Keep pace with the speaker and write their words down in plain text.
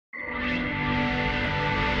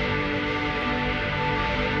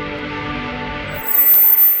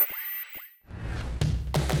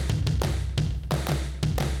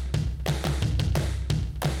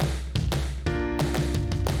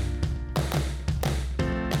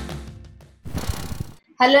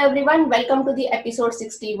Hello everyone, welcome to the episode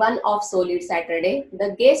 61 of Solid Saturday.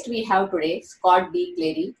 The guest we have today, Scott D.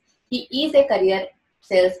 Clary. He is a career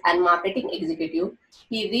sales and marketing executive.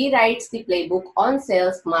 He rewrites the playbook on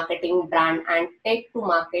sales, marketing, brand, and tech to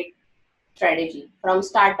market strategy. From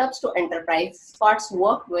startups to enterprise, Scott's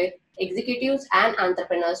worked with executives and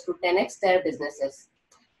entrepreneurs to 10x their businesses.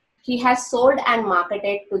 He has sold and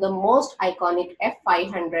marketed to the most iconic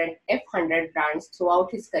F500, F100 brands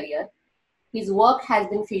throughout his career. His work has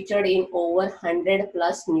been featured in over 100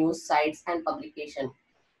 plus news sites and publications.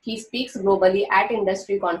 He speaks globally at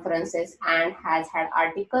industry conferences and has had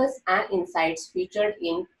articles and insights featured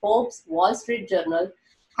in Forbes, Wall Street Journal,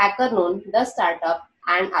 HackerNoon, The Startup,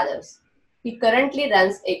 and others. He currently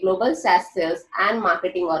runs a global SaaS sales and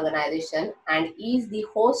marketing organization and is the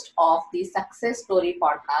host of the Success Story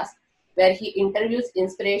podcast, where he interviews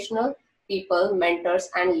inspirational people, mentors,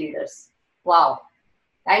 and leaders. Wow,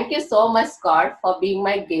 thank you so much, Scott, for being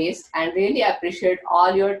my guest and really appreciate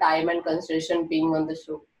all your time and consideration being on the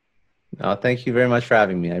show. Thank you very much for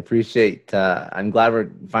having me. I appreciate. I'm glad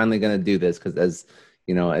we're finally going to do this because, as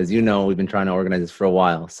you know, we've been trying to organize this for a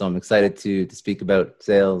while. So I'm excited to speak about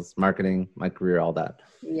sales, marketing, my career, all that.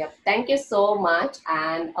 Yeah, thank you so much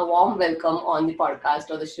and a warm welcome on the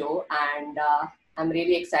podcast or the show. And I'm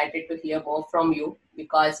really excited to hear more from you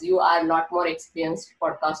because you are a lot more experienced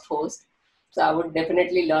podcast host. So I would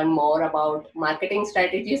definitely learn more about marketing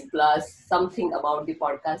strategies plus something about the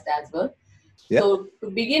podcast as well. Yeah. So to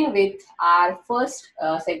begin with, our first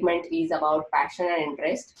segment is about passion and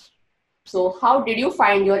interest. So how did you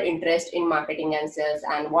find your interest in marketing and sales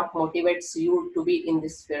and what motivates you to be in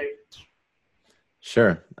this field?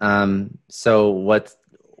 Sure. So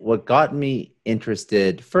what got me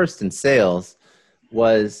interested first in sales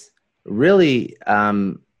was really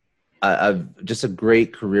just a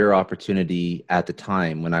great career opportunity at the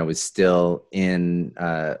time when I was still in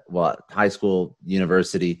high school,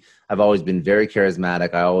 university. I've always been very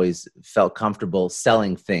charismatic. I always felt comfortable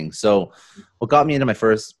selling things. So what got me into my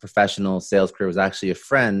first professional sales career was actually a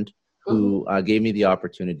friend who gave me the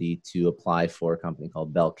opportunity to apply for a company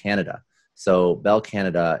called Bell Canada. So Bell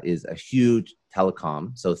Canada is a huge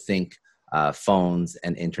telecom. So think phones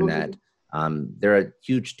and internet. They're a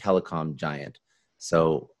huge telecom giant.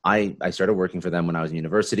 So I started working for them when I was in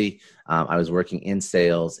university. I was working in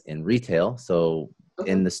sales in retail. So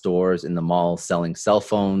in the stores, in the malls, selling cell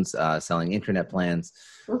phones, selling internet plans.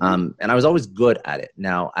 And I was always good at it.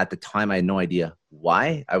 Now, at the time, I had no idea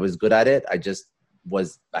why I was good at it. I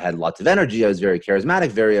had lots of energy. I was very charismatic,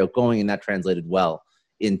 very outgoing, and that translated well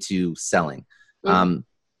into selling.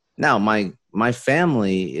 Now, my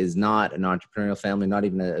family is not an entrepreneurial family, not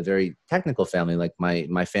even a very technical family. Like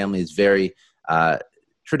my family is very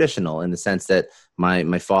traditional in the sense that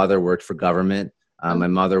my father worked for government. My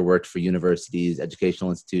mother worked for universities, educational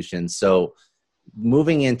institutions. So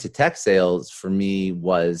moving into tech sales for me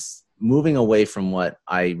was moving away from what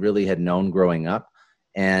I really had known growing up.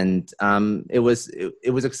 And it was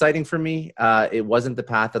exciting for me. It wasn't the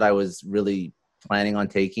path that I was really planning on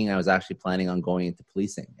taking. I was actually planning on going into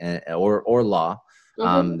policing or law.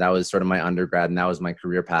 That was sort of my undergrad, and that was my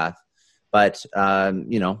career path. But,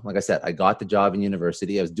 like I said, I got the job in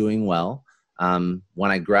university. I was doing well. When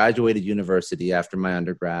I graduated university after my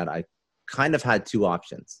undergrad, I kind of had two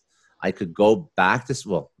options. I could go back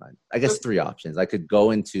to, I guess three options. I could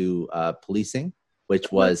go into policing,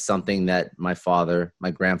 which was something that my father,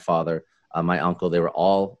 my grandfather, my uncle, they were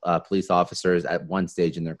all police officers at one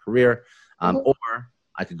stage in their career. Or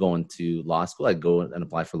I could go into law school. I'd go and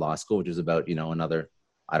apply for law school, which is about, another,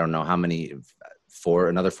 I don't know how many,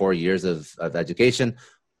 another 4 years of education.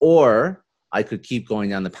 Or I could keep going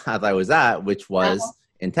down the path I was at, which was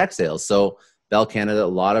in tech sales. So Bell Canada, a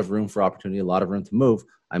lot of room for opportunity, a lot of room to move.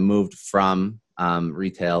 I moved from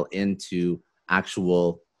retail into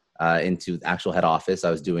actual head office.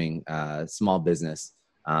 I was doing small business,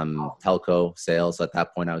 telco sales. So at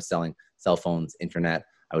that point, I was selling cell phones, internet.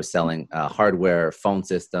 I was selling hardware, phone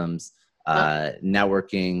systems,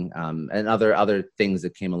 networking, and other things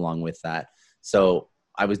that came along with that. So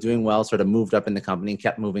I was doing well, sort of moved up in the company,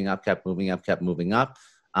 kept moving up,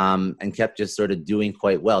 and kept just sort of doing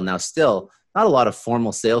quite well. Now, still not a lot of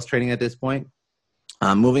formal sales training at this point.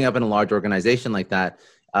 Moving up in a large organization like that,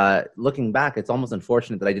 looking back, it's almost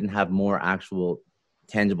unfortunate that I didn't have more actual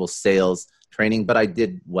tangible sales training, but I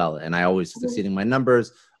did well. And I always succeeding my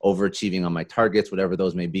numbers, overachieving on my targets, whatever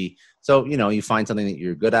those may be. So, you find something that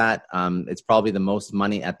you're good at. It's probably the most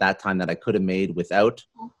money at that time that I could have made without,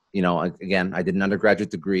 again, I did an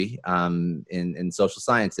undergraduate degree in social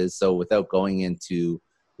sciences. So without going into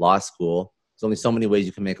law school, there's only so many ways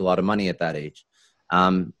you can make a lot of money at that age.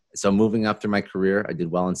 So moving up through my career, I did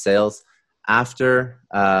well in sales. After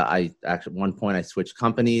at one point, I switched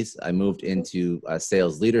companies. I moved into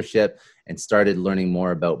sales leadership and started learning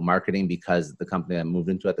more about marketing because the company I moved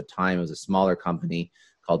into at the time was a smaller company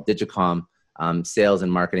called Digicom. Sales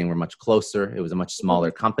and marketing were much closer. It was a much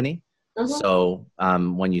smaller company. So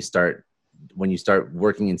when you start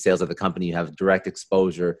working in sales at the company, you have direct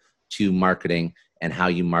exposure to marketing and how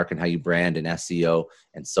you market, how you brand, and SEO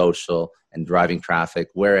and social and driving traffic.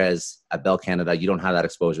 Whereas at Bell Canada, you don't have that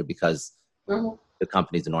exposure because the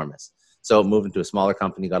company's enormous. So moved into a smaller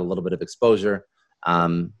company, got a little bit of exposure.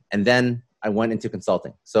 And then I went into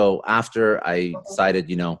consulting. So after I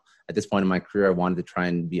decided, at this point in my career, I wanted to try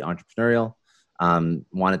and be entrepreneurial,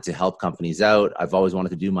 wanted to help companies out. I've always wanted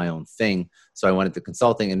to do my own thing. So I went into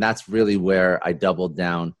consulting, and that's really where I doubled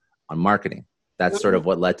down on marketing. That's sort of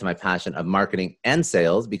what led to my passion of marketing and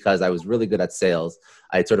sales, because I was really good at sales.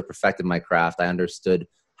 I had sort of perfected my craft. I understood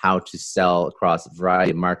how to sell across a variety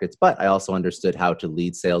of markets, but I also understood how to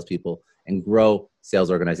lead salespeople and grow sales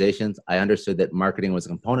organizations. I understood that marketing was a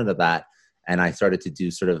component of that. And I started to do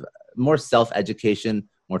sort of more self-education,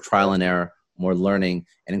 more trial and error, more learning,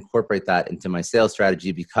 and incorporate that into my sales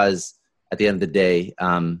strategy, because at the end of the day,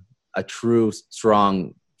 a true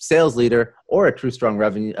strong sales leader or a true strong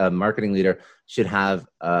revenue marketing leader should have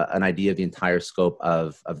an idea of the entire scope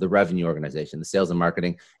of the revenue organization, the sales and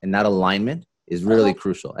marketing, and that alignment is really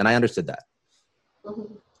crucial. And I understood that.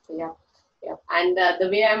 Yeah. And the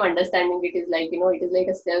way I'm understanding it is like, it is like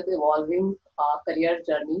a self-evolving career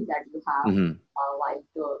journey that you have while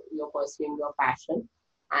you're pursuing your passion.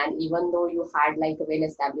 And even though you had like a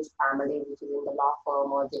well-established family, which is in the law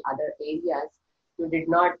firm or the other areas, you did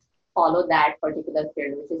not follow that particular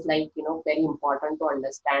field, which is like, very important to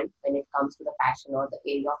understand when it comes to the passion or the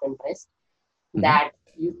area of interest, that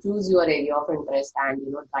you choose your area of interest and,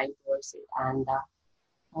 drive towards it and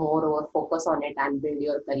moreover focus on it and build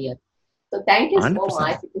your career. So thank you 100%. so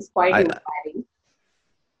much. It is quite inspiring.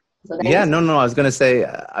 So I was going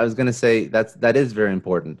to say that is very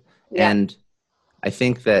important. Yeah. And I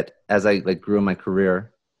think that as I grew in my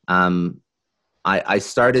career, I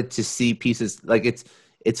started to see pieces like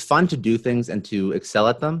it's fun to do things and to excel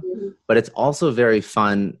at them, but it's also very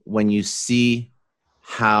fun when you see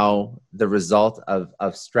how the result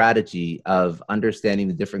of strategy, of understanding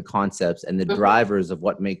the different concepts and the drivers of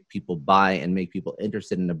what make people buy and make people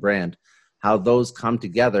interested in a brand, how those come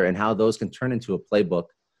together and how those can turn into a playbook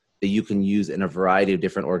that you can use in a variety of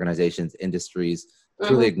different organizations, industries,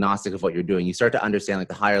 truly agnostic of what you're doing. You start to understand like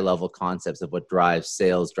the higher level concepts of what drives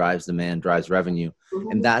sales, drives demand, drives revenue.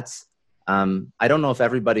 And that's, I don't know if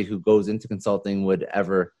everybody who goes into consulting would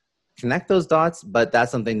ever connect those dots, but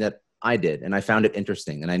that's something that I did. And I found it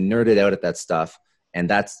interesting and I nerded out at that stuff. And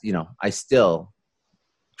that's, I still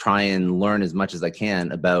try and learn as much as I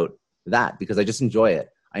can about that because I just enjoy it.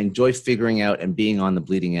 I enjoy figuring out and being on the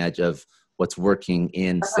bleeding edge of what's working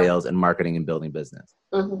in sales and marketing and building business.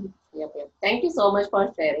 Yep. Thank you so much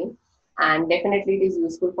for sharing. And definitely it is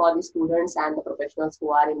useful for the students and the professionals who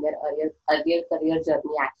are in their earlier career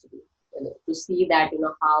journey actually to see that,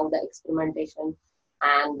 how the experimentation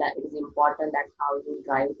and that it is important that how you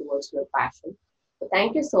drive towards your passion. So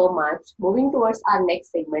thank you so much. Moving towards our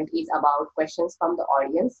next segment is about questions from the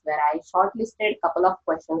audience, where I shortlisted a couple of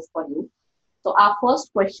questions for you. So our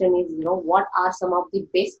first question is, what are some of the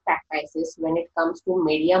best practices when it comes to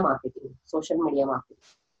media marketing, social media marketing?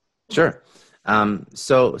 Sure.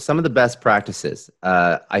 So some of the best practices,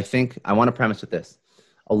 I think I want to premise with this.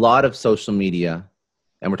 A lot of social media,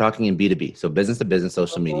 and we're talking in B2B, so business to business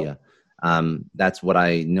social media. That's what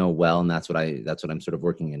I know well, and that's what I'm sort of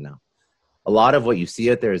working in now. A lot of what you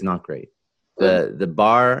see out there is not great. The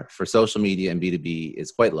bar for social media and B2B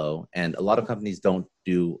is quite low, and a lot of companies don't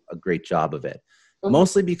do a great job of it,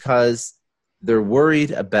 mostly because they're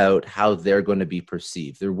worried about how they're going to be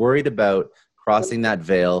perceived. They're worried about crossing that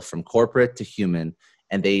veil from corporate to human,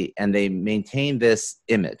 and they maintain this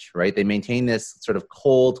image, right? They maintain this sort of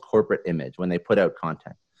cold corporate image when they put out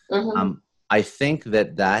content. I think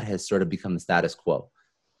that has sort of become the status quo,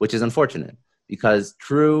 which is unfortunate because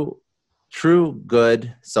true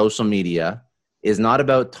good social media is not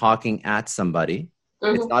about talking at somebody.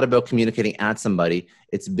 It's not about communicating at somebody.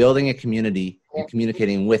 It's building a community and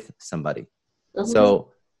communicating with somebody.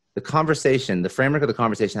 So the conversation, the framework of the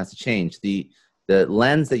conversation has to change. The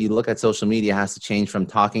lens that you look at social media has to change from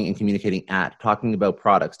talking and communicating talking about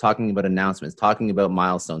products, talking about announcements, talking about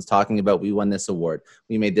milestones, talking about we won this award,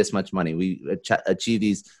 we made this much money, we achieved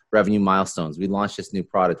these revenue milestones, we launched this new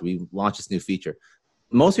product, we launched this new feature.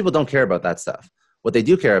 Most people don't care about that stuff. What they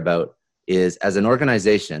do care about is, as an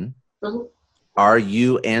organization, Are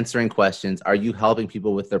you answering questions? Are you helping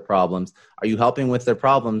people with their problems? Are you helping with their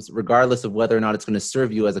problems regardless of whether or not it's going to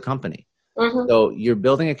serve you as a company? So you're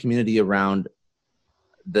building a community around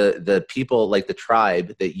the people, like the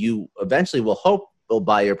tribe, that you eventually will hope will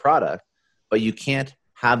buy your product, but you can't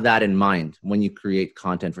have that in mind when you create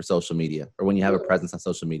content for social media or when you have a presence on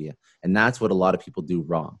social media. And that's what a lot of people do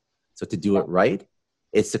wrong. So to do it right,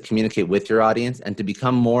 it's to communicate with your audience and to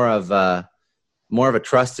become more of a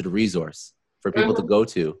trusted resource for people to go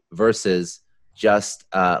to versus just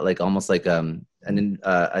like almost like an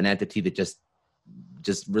entity that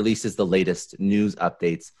just releases the latest news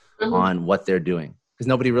updates on what they're doing, because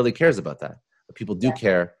nobody really cares about that, but people do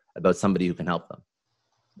care about somebody who can help them.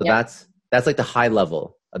 So that's like the high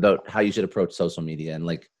level about how you should approach social media. And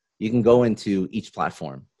like, you can go into each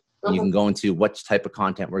platform and you can go into what type of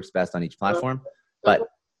content works best on each platform, but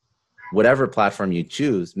whatever platform you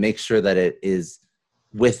choose, make sure that it is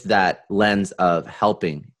with that lens of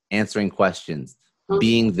helping, answering questions,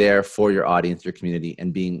 being there for your audience, your community,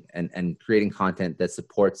 and being and creating content that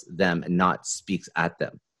supports them and not speaks at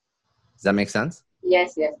them. Does that make sense?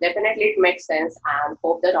 Yes, definitely it makes sense, and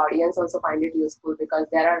hope that audience also find it useful, because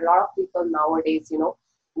there are a lot of people nowadays,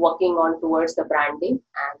 working on towards the branding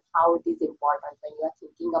and how it is important when you are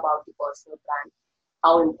thinking about the personal brand,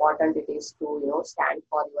 how important it is to, stand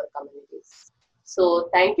for your communities. So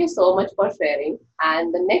thank you so much for sharing.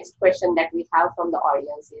 And the next question that we have from the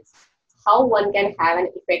audience is how one can have an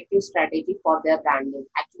effective strategy for their branding.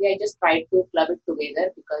 Actually, I just tried to club it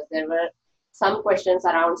together because there were some questions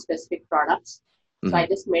around specific products. So I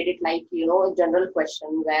just made it like, a general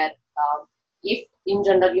question where if in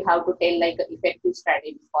general you have to tell like an effective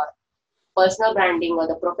strategy for personal branding or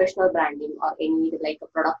the professional branding or any like a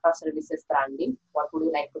product or services branding, what would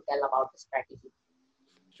you like to tell about the strategy?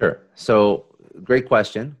 Sure. So great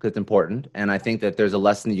question, because it's important. And I think that there's a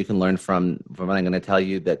lesson that you can learn from what I'm going to tell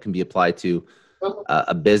you that can be applied to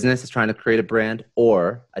a business that's trying to create a brand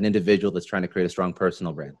or an individual that's trying to create a strong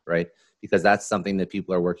personal brand, right? Because that's something that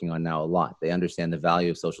people are working on now a lot. They understand the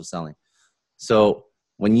value of social selling. So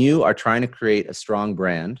when you are trying to create a strong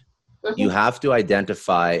brand, you have to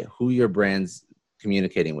identify who your brand's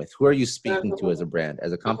communicating with. Who are you speaking to as a brand,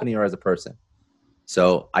 as a company or as a person?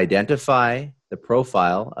 So identify the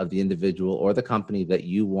profile of the individual or the company that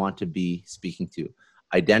you want to be speaking to.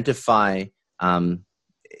 Identify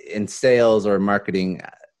in sales or marketing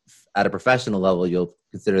at a professional level, you'll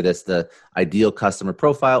consider this the ideal customer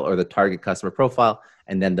profile or the target customer profile,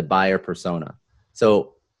 and then the buyer persona.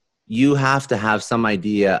 So you have to have some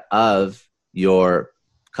idea of your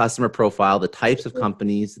customer profile, the types of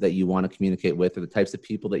companies that you want to communicate with, or the types of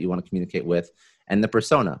people that you want to communicate with, and the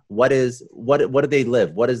persona. What do they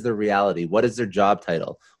live? What is their reality? What is their job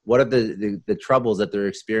title? What are the troubles that they're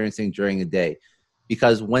experiencing during the day?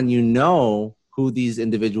 Because when you know who these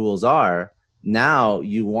individuals are, now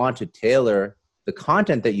you want to tailor the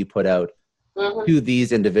content that you put out to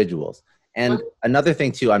these individuals. And another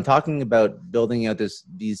thing too, I'm talking about building out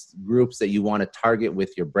these groups that you want to target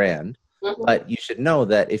with your brand. But you should know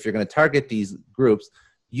that if you're going to target these groups,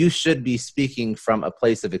 you should be speaking from a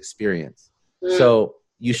place of experience. So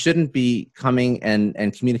you shouldn't be coming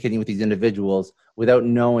and communicating with these individuals without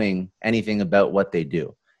knowing anything about what they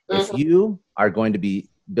do. If you are going to be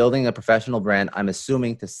building a professional brand, I'm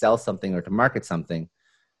assuming to sell something or to market something,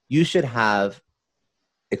 you should have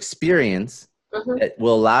experience that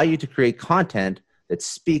will allow you to create content that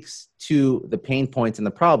speaks to the pain points and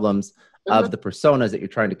the problems of the personas that you're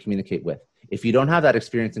trying to communicate with. If you don't have that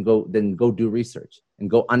experience, then go do research and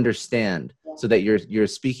go understand so that you're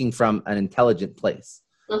speaking from an intelligent place.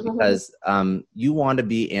 Because you want to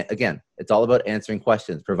be, again, it's all about answering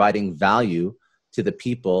questions, providing value to the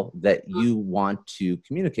people that you want to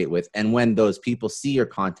communicate with. And when those people see your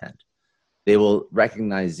content, they will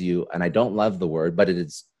recognize you. And I don't love the word, but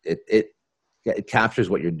it captures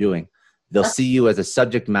what you're doing. They'll see you as a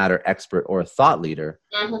subject matter expert or a thought leader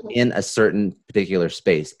in a certain particular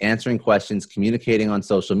space, answering questions, communicating on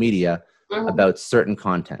social media about certain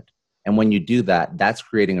content. And when you do that, that's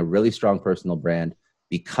creating a really strong personal brand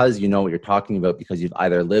because you know what you're talking about, because you've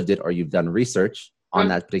either lived it or you've done research on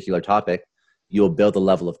that particular topic. You'll build a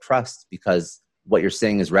level of trust because what you're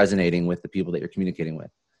saying is resonating with the people that you're communicating with.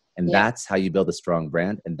 And that's how you build a strong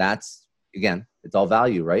brand. And that's, again, it's all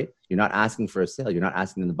value, right? You're not asking for a sale. You're not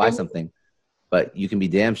asking them to buy something. But you can be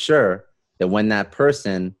damn sure that when that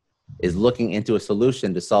person is looking into a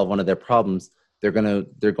solution to solve one of their problems, they're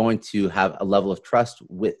going to have a level of trust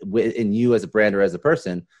in you as a brand or as a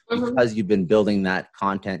person because you've been building that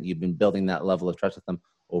content, you've been building that level of trust with them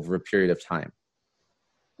over a period of time.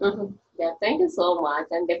 Mhm. Yeah, thank you so much.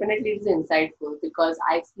 And definitely it's insightful because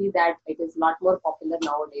I see that it is a lot more popular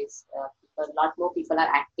nowadays. Because a lot more people are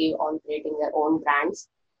active on creating their own brands,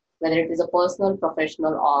 whether it is a personal,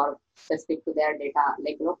 professional, or specific to their data,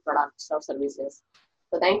 like products or services.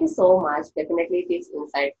 So thank you so much. Definitely it is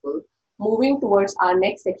insightful. Moving towards our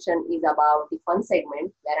next section is about the fun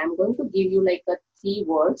segment where I'm going to give you like a three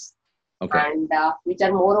words Okay. and which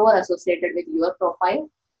are moreover associated with your profile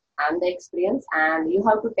and the experience, and you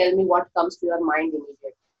have to tell me what comes to your mind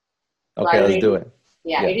immediately. So are Okay, you let's do ready? it.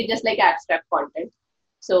 Yeah, Yeah. it is just like abstract content.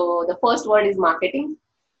 So the first word is marketing.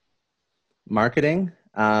 Marketing,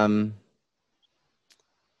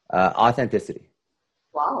 authenticity.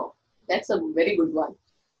 Wow, that's a very good one.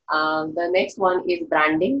 The next one is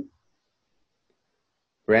branding.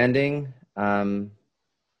 Branding, uh,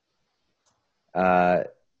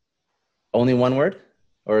 only one word,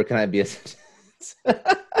 or can I be a sentence?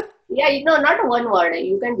 Yeah, not a one word.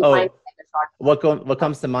 You can define it Oh, like a short. what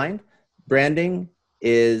comes to mind? Branding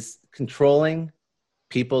is controlling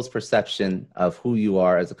people's perception of who you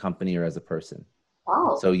are as a company or as a person.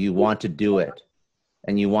 Wow. So you want to do it,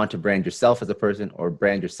 and you want to brand yourself as a person or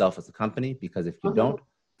brand yourself as a company, because if you Mhm. don't,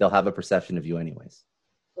 they'll have a perception of you anyways.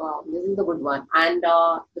 Wow, this is the good one. And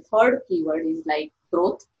the third keyword is like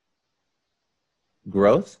growth.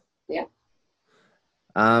 Growth. Yeah.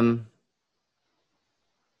 Um,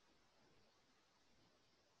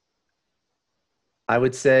 I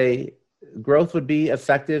would say growth would be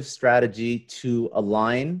effective strategy to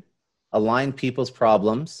align people's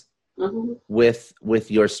problems Hmm. with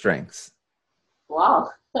your strengths. Wow.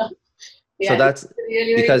 So Yeah, this that's is a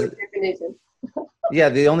really very because good definition. yeah,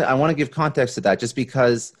 the only I want to give context to that just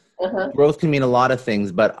because Uh-huh. growth can mean a lot of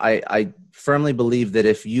things, but I firmly believe that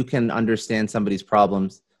if you can understand somebody's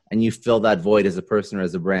problems and you fill that void as a person or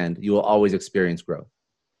as a brand, you will always experience growth.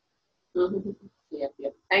 Mhm. Yep,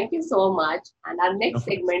 yep. Thank you so much. And our No next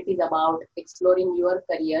worries. segment is about exploring your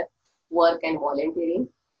career, work, and volunteering.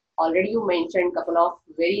 Already you mentioned a couple of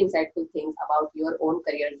very insightful things about your own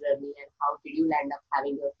career journey and how did you land up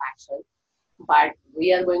having your passion. But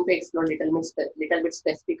we are going to explore little bit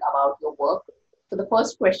specific about your work. So the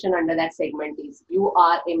first question under that segment is: you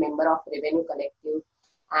are a member of Revenue Collective,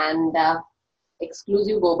 and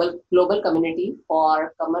exclusive global community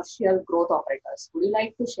for commercial growth operators. Would you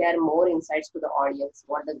like to share more insights to the audience?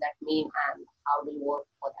 What does that mean and how do you work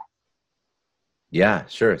for that? Yeah,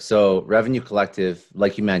 sure. So, Revenue Collective,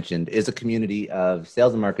 like you mentioned, is a community of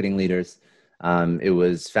sales and marketing leaders. It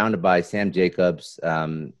was founded by Sam Jacobs.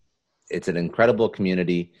 It's an incredible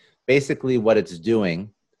community. Basically, what it's doing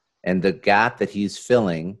and the gap that he's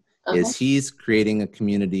filling Uh-huh. is he's creating a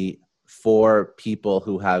community for people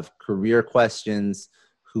who have career questions,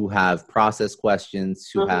 who have process questions,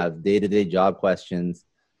 who Mm-hmm. have day to day job questions,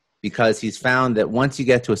 because he's found that once you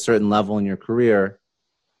get to a certain level in your career,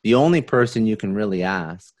 the only person you can really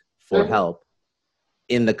ask for Mm-hmm. help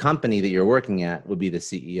in the company that you're working at would be the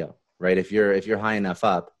CEO, right? If you're high enough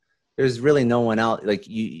up, there's really no one else. Like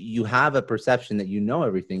you have a perception that you know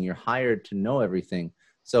everything. You're hired to know everything.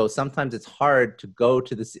 So sometimes it's hard to go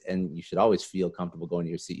to this, and you should always feel comfortable going to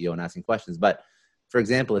your CEO and asking questions. But for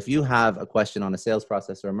example, if you have a question on a sales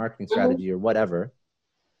process or a marketing Mm-hmm. strategy or whatever,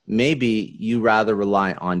 maybe you rather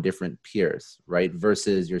rely on different peers, right?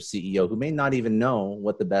 Versus your CEO who may not even know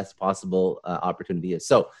what the best possible opportunity is.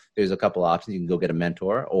 So there's a couple options. You can go get a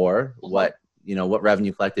mentor, or Uh-huh. what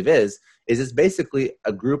Revenue Collective is it's basically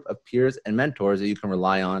a group of peers and mentors that you can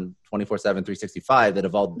rely on 24/7, 365 that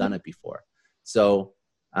have all done it before. So,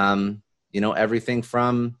 everything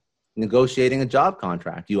from negotiating a job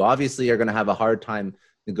contract. You obviously are going to have a hard time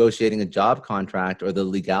negotiating a job contract or the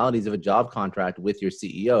legalities of a job contract with your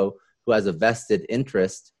CEO who has a vested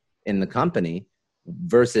interest in the company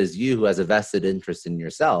versus you who has a vested interest in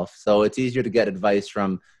yourself. So it's easier to get advice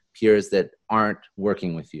from peers that aren't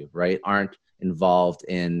working with you, right? Aren't involved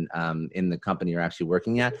in the company you're actually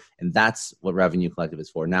working at, and that's what Revenue Collective is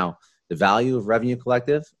for. Now, the value of Revenue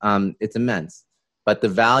Collective, it's immense, but the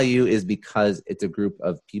value is because it's a group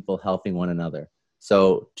of people helping one another.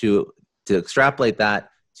 So to extrapolate that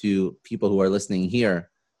to people who are listening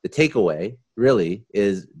here, the takeaway really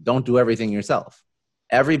is don't do everything yourself.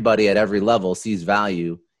 Everybody at every level sees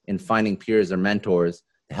value in finding peers or mentors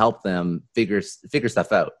to help them figure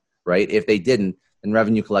stuff out, right? If they didn't, then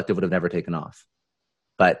Revenue Collective would have never taken off.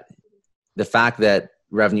 But the fact that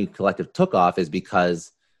Revenue Collective took off is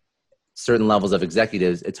because certain levels of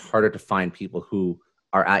executives, it's harder to find people who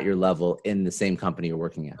are at your level in the same company you're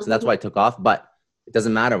working at. So that's Mm-hmm. why it took off. But it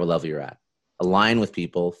doesn't matter what level you're at. Align with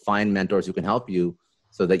people, find mentors who can help you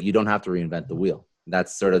so that you don't have to reinvent the wheel.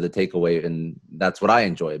 That's sort of the takeaway. And that's what I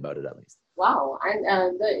enjoy about it, at least. Wow, and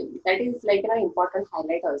that is like an important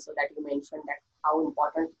highlight also that you mentioned that how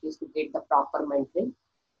important it is to get the proper mentoring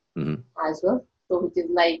Hmm. as well. So which is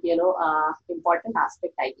like important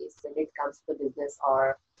aspect I guess when it comes to business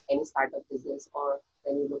or any startup business or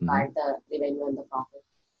when you look Hmm. at the revenue and the profit.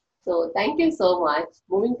 So thank you so much.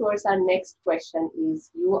 Moving towards our next question is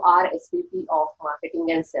you are SVP of marketing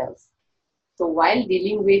and sales. So while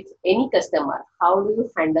dealing with any customer, how do you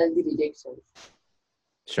handle the rejections?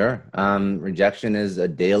 Sure. Rejection is a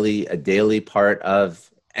daily part of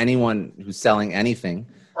anyone who's selling anything.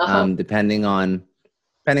 Uh-huh. Depending on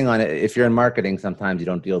if you're in marketing, sometimes you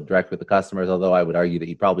don't deal direct with the customers. Although I would argue that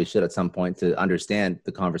you probably should at some point to understand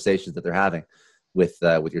the conversations that they're having with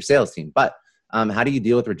your sales team. But how do you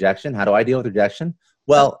deal with rejection? How do I deal with rejection?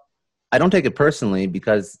 Well, I don't take it personally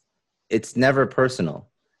because it's never personal.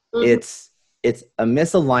 Mhm. It's a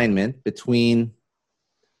misalignment between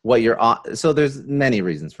what you're on. So there's many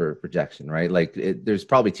reasons for rejection, right? Like there's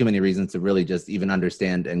probably too many reasons to really just even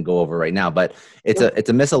understand and go over right now, but it's a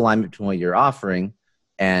misalignment between what you're offering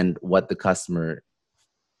and what the customer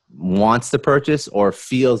wants to purchase or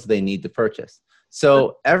feels they need to purchase.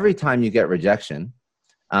 So every time you get rejection,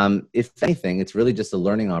 if anything, it's really just a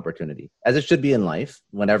learning opportunity, as it should be in life.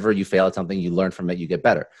 Whenever you fail at something, you learn from it, you get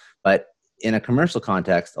better. But in a commercial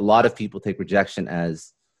context, a lot of people take rejection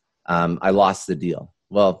as I lost the deal.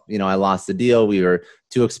 Well, I lost the deal. We were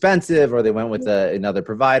too expensive, or they went with another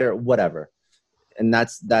provider, whatever. And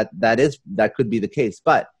that could be the case.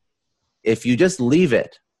 But if you just leave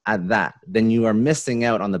it at that, then you are missing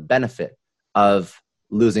out on the benefit of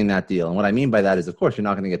losing that deal. And what I mean by that is, of course, you're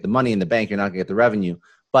not going to get the money in the bank, you're not going to get the revenue,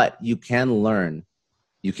 but you can learn.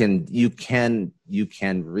 You can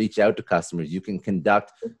reach out to customers. You can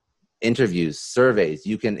conduct interviews, surveys.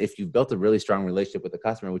 You can, if you've built a really strong relationship with the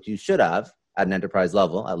customer, which you should have at an enterprise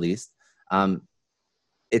level, at least.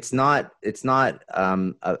 It's not a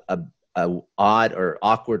odd or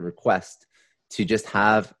awkward request to just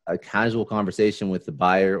have a casual conversation with the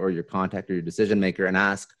buyer or your contact or your decision maker and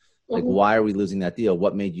ask, like, Mhm. why are we losing that deal?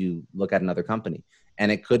 What made you look at another company?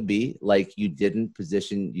 And it could be like you didn't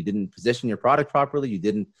position your product properly.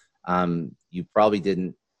 You probably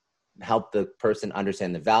didn't help the person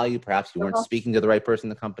understand the value. Perhaps you weren't Uh-huh. speaking to the right person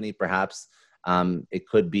in the company. Perhaps it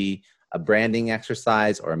could be a branding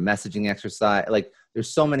exercise or a messaging exercise. Like there's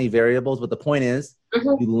so many variables, but the point is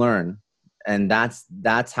Mhm. you learn, and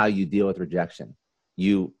that's how you deal with rejection.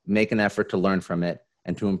 You make an effort to learn from it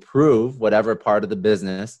and to improve whatever part of the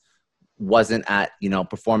business wasn't at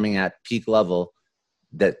performing at peak level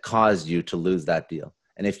that caused you to lose that deal.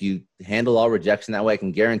 And if you handle all rejection that way, I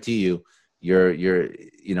can guarantee you, you're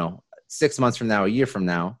 6 months from now, a year from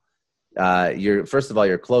now, your first of all,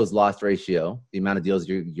 your close loss ratio, the amount of deals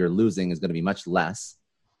you're losing is going to be much less,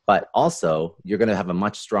 but also you're going to have a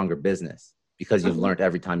much stronger business because you've Mhm. learned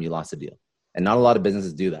every time you lost a deal. And not a lot of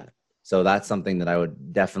businesses do that. So that's something that I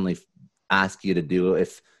would definitely ask you to do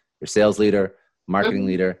if you're sales leader, marketing Mhm.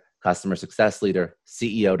 leader, customer success leader,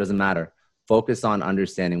 CEO, doesn't matter. Focus on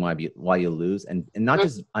understanding why you lose, and not Mhm.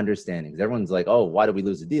 just understanding. Because everyone's like, oh, why did we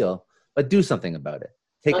lose a deal? But do something about it.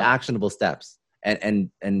 Take Uh, actionable steps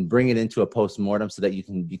and bring it into a post-mortem so that you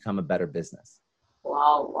can become a better business.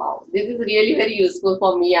 wow, wow. This is really very useful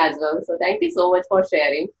for me as well. So thank you so much for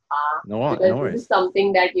sharing. Because No this is worries.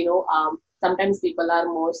 something that sometimes people are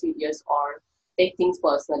more serious or take things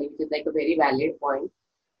personally, which is like a very valid point.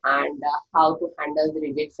 And how to handle the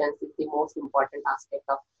rejections is the most important aspect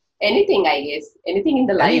of anything, I guess. Anything in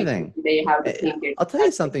the life, Anything. they have to think it I'll tell you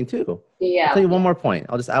that way. something too. I'll Yeah, tell you one yeah. more point.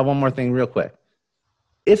 I'll just add one more thing real quick.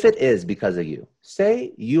 If it is because of you,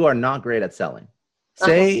 say you are not great at selling.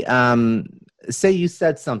 Uh-huh. Say you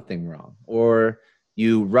said something wrong, or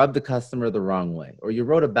you rubbed the customer the wrong way, or you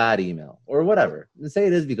wrote a bad email, or whatever. Say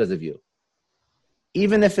it is because of you.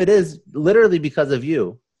 Even if it is literally because of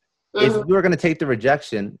you, if Mm-hmm. you are going to take the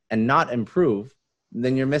rejection and not improve,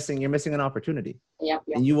 then you're missing an opportunity, Yep,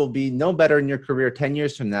 yep. and you will be no better in your career 10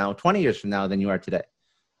 years from now, 20 years from now than you are today.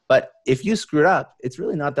 But if you screwed up, it's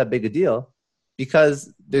really not that big a deal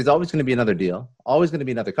because there's always going to be another deal, always going to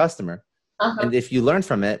be another customer. Uh-huh. And if you learn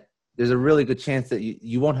from it, there's a really good chance that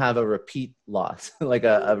you won't have a repeat loss, like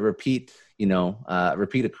a repeat,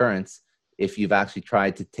 repeat occurrence if you've actually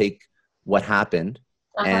tried to take what happened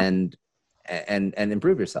Uh-huh. and and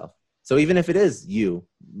improve yourself. So even if it is you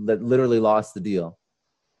that literally lost the deal,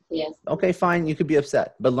 Yes. okay, fine, you could be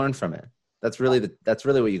upset, but learn from it. That's really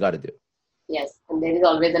what you got to do. Yes, and there is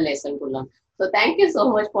always a lesson to learn. So thank you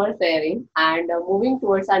so much for sharing. And moving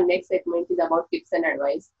towards our next segment is about tips and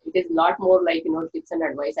advice. It is a lot more like tips and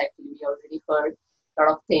advice. Actually, we already heard a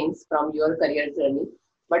lot of things from your career journey.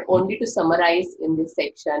 But only to summarize in this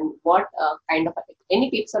section, what kind of any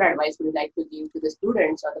tips or advice would you like to give to the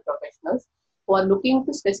students or the professionals who are looking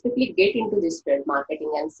to specifically get into this field,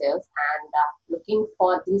 marketing and sales, and looking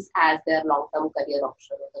for this as their long-term career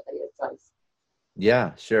option or the career choice?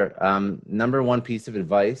 Yeah, sure. Number one piece of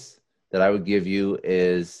advice that I would give you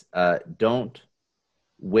is don't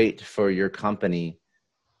wait for your company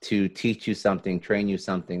to teach you something, train you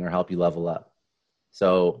something, or help you level up.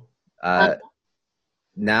 So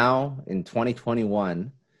now in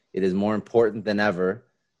 2021, it is more important than ever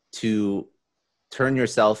to turn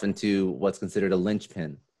yourself into what's considered a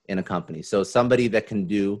linchpin in a company. So somebody that can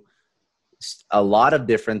do a lot of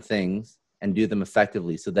different things and do them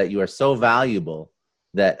effectively so that you are so valuable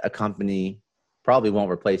that a company probably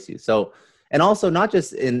won't replace you. So, and also not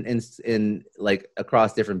just in like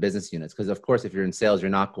across different business units, because of course, if you're in sales,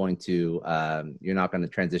 you're not going to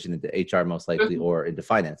transition into HR most likely or into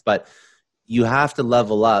finance, but you have to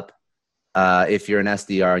level up. If you're an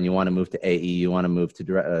SDR and you want to move to AE, you want to move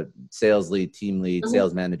to sales lead, team lead,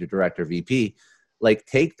 sales manager, director, VP, like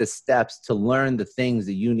take the steps to learn the things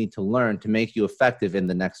that you need to learn to make you effective in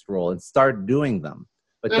the next role and start doing them.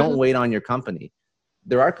 But don't wait on your company.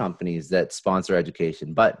 There are companies that sponsor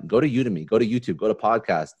education, but go to Udemy, go to YouTube, go to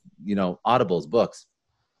podcasts, Audibles, books,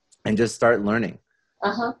 and just start learning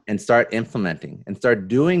and start implementing and start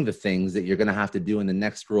doing the things that you're going to have to do in the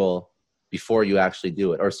next role before you actually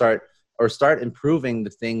do it, or start improving the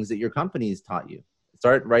things that your company's taught you.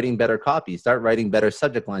 Start writing better copy. Start writing better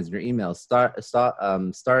subject lines in your emails.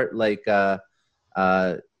 Start like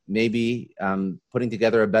maybe putting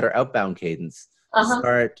together a better outbound cadence.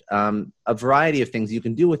 Start a variety of things you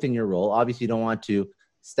can do within your role. Obviously, you don't want to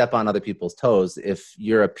step on other people's toes. If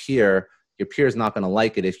you're a peer, your peer's not going to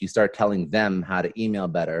like it if you start telling them how to email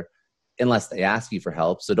better, unless they ask you for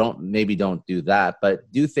help. So don't do that,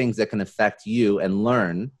 but do things that can affect you and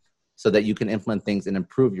learn, so that you can implement things and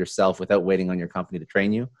improve yourself without waiting on your company to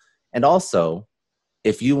train you. And also,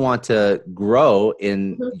 if you want to grow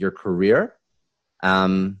in your career,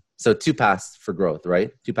 so two paths for growth,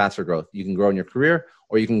 right? Two paths for growth. You can grow in your career,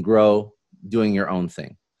 or you can grow doing your own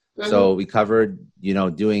thing. So we covered,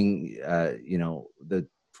 doing, the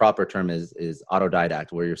proper term is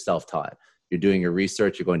autodidact, where you're self-taught. You're doing your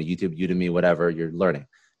research, you're going to YouTube, Udemy, whatever, you're learning.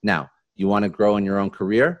 Now, you want to grow in your own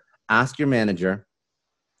career? Ask your manager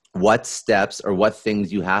what steps or what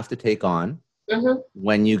things you have to take on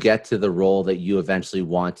when you get to the role that you eventually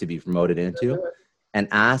want to be promoted into, and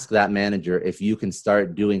ask that manager if you can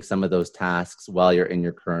start doing some of those tasks while you're in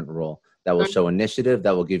your current role. That will show initiative,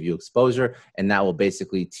 that will give you exposure, and that will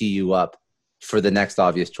basically tee you up for the next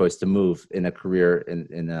obvious choice to move in a career,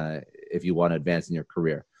 if you want to advance in your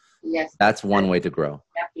career. Yes. That's one way to grow.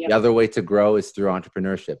 Yep. The other way to grow is through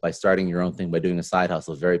entrepreneurship, by starting your own thing, by doing a side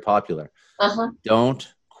hustle. Very popular.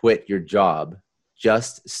 Don't quit your job.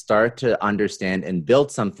 Just start to understand and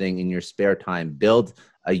build something in your spare time. Build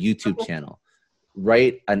a YouTube channel.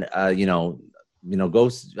 Write an, go,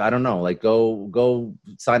 I don't know, like go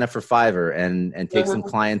sign up for Fiverr and take some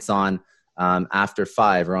clients on after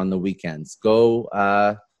 5 or on the weekends. Go,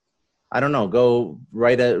 I don't know, go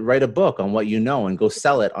write a book on what you know and go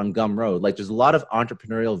sell it on Gumroad. Like, there's a lot of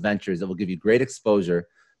entrepreneurial ventures that will give you great exposure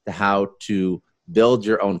to how to build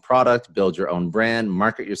your own product, build your own brand,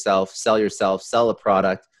 market yourself, sell a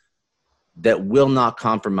product that will not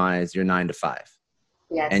compromise your 9 to 5.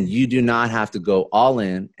 Yes. And you do not have to go all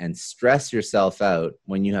in and stress yourself out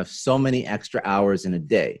when you have so many extra hours in a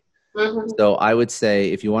day. So I would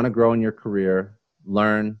say, if you want to grow in your career,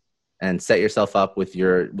 learn and set yourself up with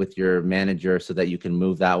your manager so that you can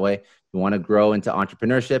move that way. If you want to grow into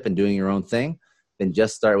entrepreneurship and doing your own thing, then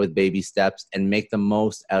just start with baby steps and make the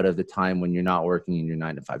most out of the time when you're not working in your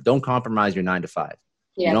 9 to 5. Don't compromise your 9 to 5.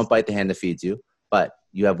 Yes. You don't bite the hand that feeds you, but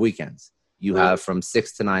you have weekends. You have from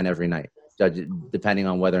 6 to 9 every night, depending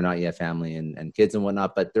on whether or not you have family and kids and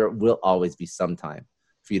whatnot, but there will always be some time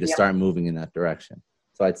for you to start moving in that direction.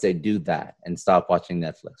 So I'd say do that and stop watching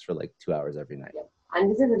Netflix for like 2 hours every night.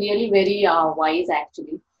 And this is really very wise,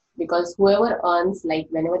 actually, because whoever earns, like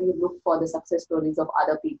whenever you look for the success stories of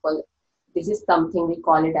other people, this is something we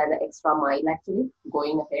call it as an extra mile, actually,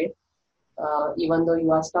 going ahead. Even though you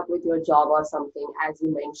are stuck with your job or something, as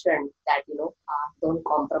you mentioned, that, don't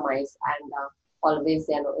compromise and always,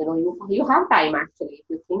 you have time, actually. If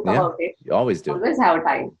you think about it, you always do. Always have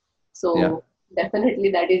time. So definitely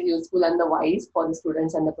that is useful and the wise for the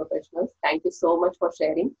students and the professionals. Thank you so much for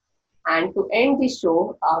sharing. And to end this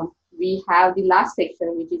show, we have the last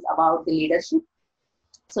section, which is about the leadership.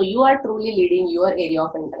 So you are truly leading your area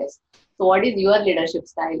of interest. So what is your leadership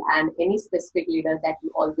style, and any specific leader that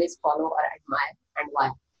you always follow or admire, and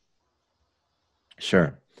why?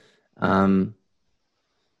 Sure. Um,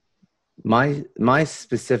 my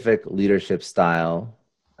specific leadership style,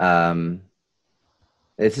 um,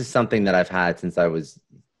 this is something that I've had since I was,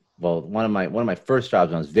 well, one of my first jobs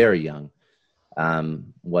when I was very young,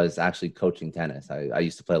 was actually coaching tennis. I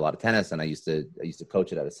used to play a lot of tennis, and I used to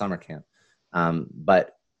coach it at a summer camp.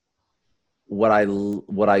 But what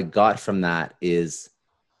I got from that is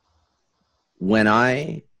when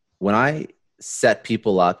I set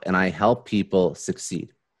people up and I help people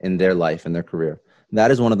succeed in their life and their career,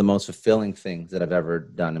 that is one of the most fulfilling things that I've ever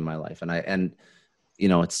done in my life. And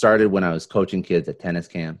it started when I was coaching kids at tennis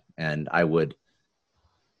camp, and I would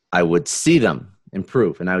see them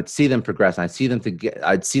improve, and I would see them progress. And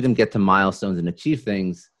I'd see them get to milestones and achieve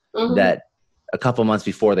things Mm-hmm. that a couple months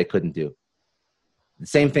before they couldn't do. The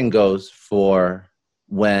same thing goes for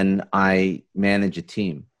when I manage a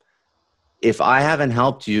team. If I haven't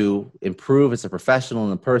helped you improve as a professional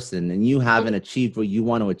and a person, and you haven't achieved what you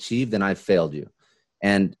want to achieve, then I've failed you.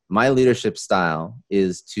 And my leadership style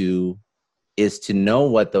is to know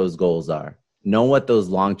what those goals are, know what those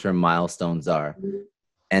long-term milestones are,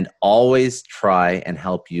 and always try and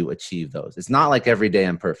help you achieve those. It's not like every day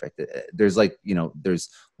I'm perfect. There's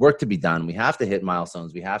work to be done. We have to hit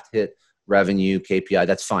milestones. We have to hit revenue, KPI.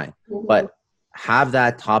 That's fine. Mm-hmm. But have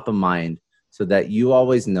that top of mind so that you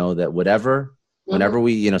always know that whenever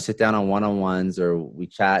we, sit down on one-on-ones or we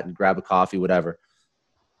chat and grab a coffee, whatever,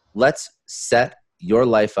 let's set your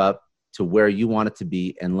life up to where you want it to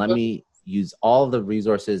be. And let me use all the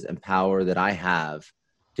resources and power that I have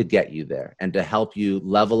to get you there and to help you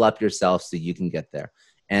level up yourself so you can get there.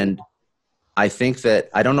 And I think that,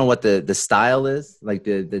 I don't know what the style is, like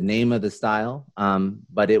the name of the style,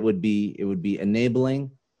 but it would be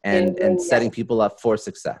enabling and setting people up for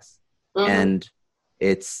success. Mm-hmm. And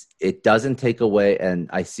it doesn't take away. And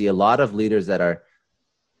I see a lot of leaders that are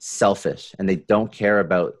selfish and they don't care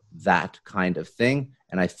about that kind of thing.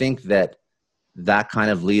 And I think that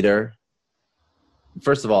kind of leader,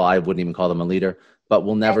 first of all, I wouldn't even call them a leader, but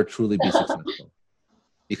will never truly be successful,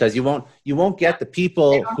 because you won't get the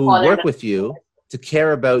people who work with you to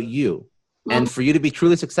care about you. Mm-hmm. And for you to be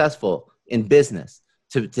truly successful in business,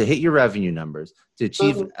 to hit your revenue numbers, to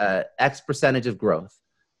achieve X percentage of growth,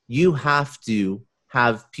 you have to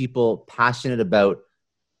have people passionate about,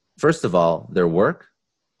 first of all, their work,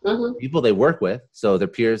 people they work with, so their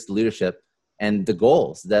peers, leadership, and the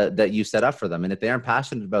goals that you set up for them. And if they aren't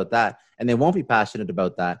passionate about that, and they won't be passionate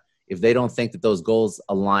about that if they don't think that those goals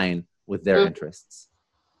align with their interests.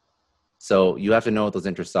 So you have to know what those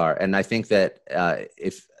interests are. And I think that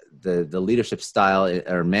if the leadership style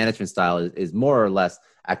or management style is more or less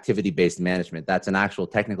activity-based management, that's an actual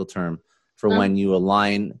technical term for when you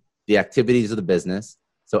align the activities of the business.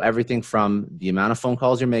 So everything from the amount of phone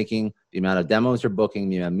calls you're making, the amount of demos you're booking,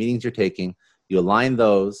 the amount of meetings you're taking, you align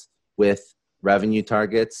those with revenue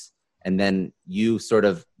targets. And then you sort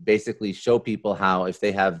of basically show people how, if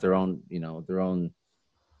they have their own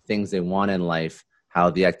things they want in life, how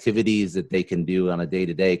the activities that they can do on a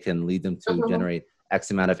day-to-day can lead them to generate X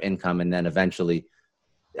amount of income, and then eventually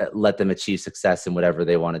let them achieve success in whatever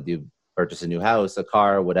they want to do, purchase a new house, a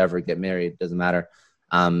car, whatever, get married, doesn't matter.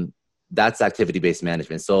 That's activity-based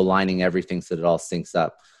management. So aligning everything so that it all syncs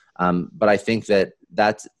up. But I think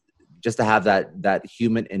that's just to have that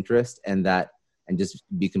human interest and just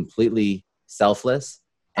be completely selfless.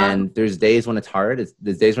 And there's days when it's hard.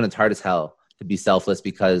 There's days when it's hard as hell to be selfless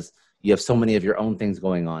because you have so many of your own things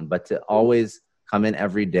going on. But to always come in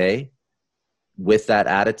every day with that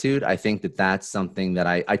attitude, I think that's something that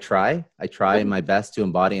I try my best to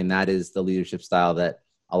embody. And that is the leadership style that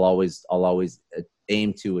I'll always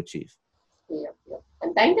aim to achieve. Yeah.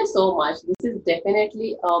 And thank you so much. This is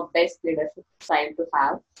definitely a best leadership style to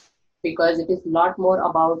have, because it is a lot more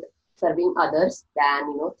about serving others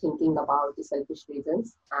than thinking about the selfish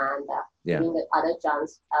reasons, and giving the other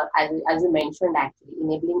chance, as you mentioned, actually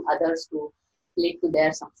enabling others to lead to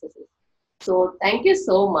their successes. So thank you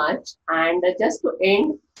so much. And just to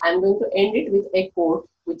end, I'm going to end it with a quote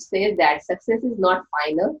which says that success is not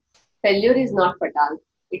final, failure is not fatal.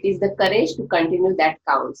 It is the courage to continue that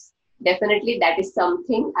counts. Definitely, that is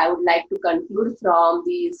something I would like to conclude from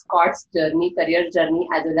the Scott's journey, career journey,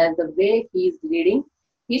 as well as the way he is leading,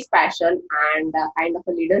 his passion, and the kind of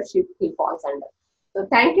a leadership he falls under. So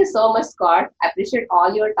thank you so much, Scott. I appreciate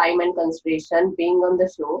all your time and consideration being on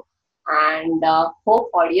the show, and hope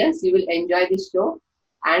audience you will enjoy this show.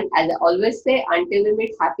 And as I always say, until we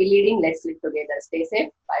meet, happy leading. Let's live together. Stay safe.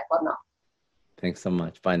 Bye for now. Thanks so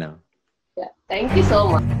much. Bye now. Yeah. Thank you so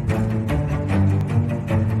much.